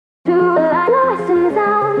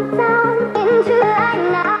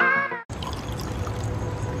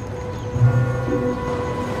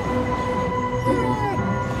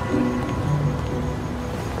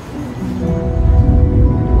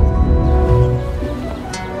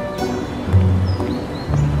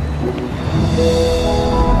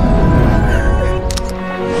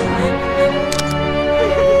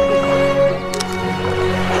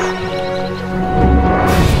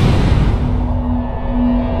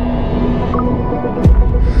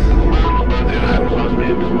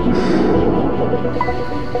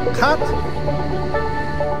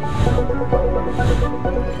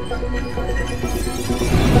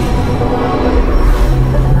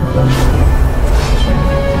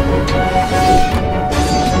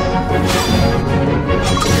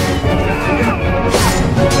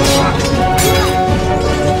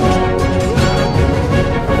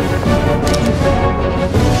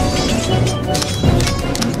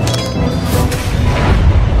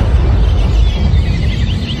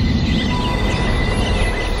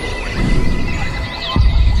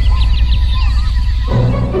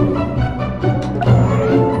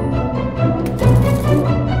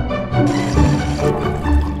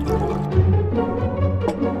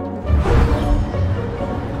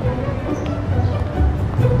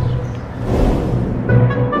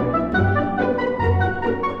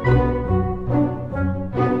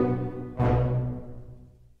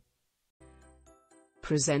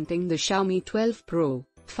Presenting the Xiaomi 12 Pro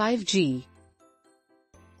 5G.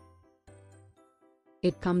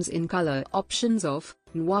 It comes in color options of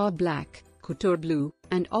Muave Black, Couture Blue,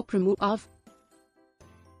 and Opera Muave.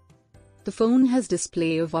 The phone has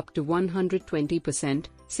display of up to 120%,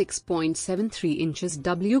 6.73 inches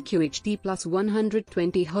WQHD plus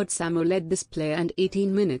 120 Hz AMOLED display and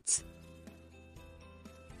 18 minutes.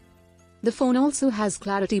 The phone also has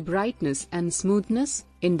clarity, brightness and smoothness,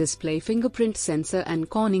 in-display fingerprint sensor and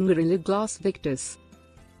Corning Gorilla Glass Victus.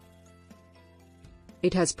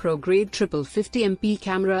 It has Pro-grade triple 50MP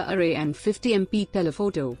camera array and 50MP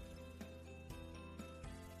telephoto.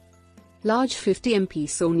 Large 50MP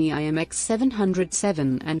Sony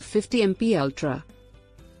IMX707 and 50MP Ultra.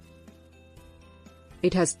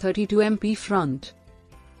 It has 32MP front.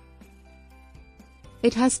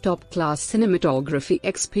 It has top-class cinematography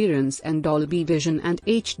experience and Dolby Vision and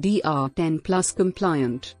HDR10 Plus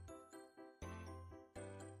compliant.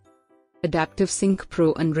 AdaptiveSync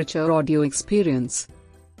Pro and richer audio experience.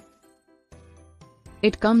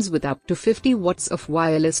 It comes with up to 50 watts of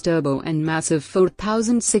wireless turbo and massive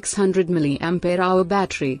 4600 mAh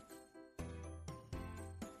battery.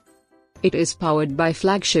 It is powered by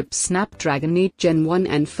Flagship Snapdragon 8 Gen 1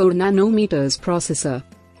 and 4nm processor.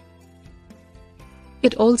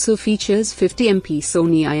 It also features 50MP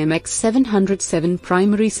Sony IMX707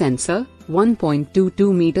 primary sensor,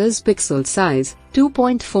 1.22 meters pixel size,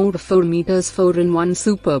 2.44 meters 4-in-1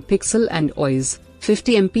 super pixel and OIS,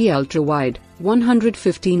 50MP ultra-wide,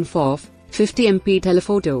 115 FOV, 50MP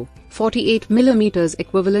telephoto, 48mm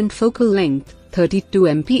equivalent focal length,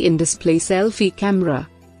 32MP in-display selfie camera.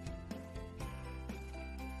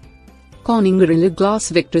 Corning Gorilla Glass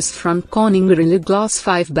Victus front, Corning Gorilla Glass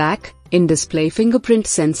 5 back, in-display fingerprint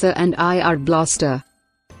sensor and IR blaster.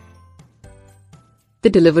 The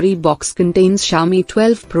delivery box contains Xiaomi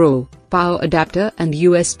 12 Pro, power adapter and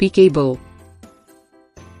USB cable.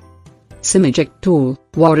 SIM eject tool,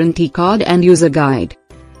 warranty card and user guide.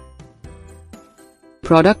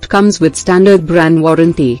 Product comes with standard brand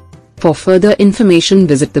warranty. For further information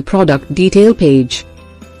visit the product detail page.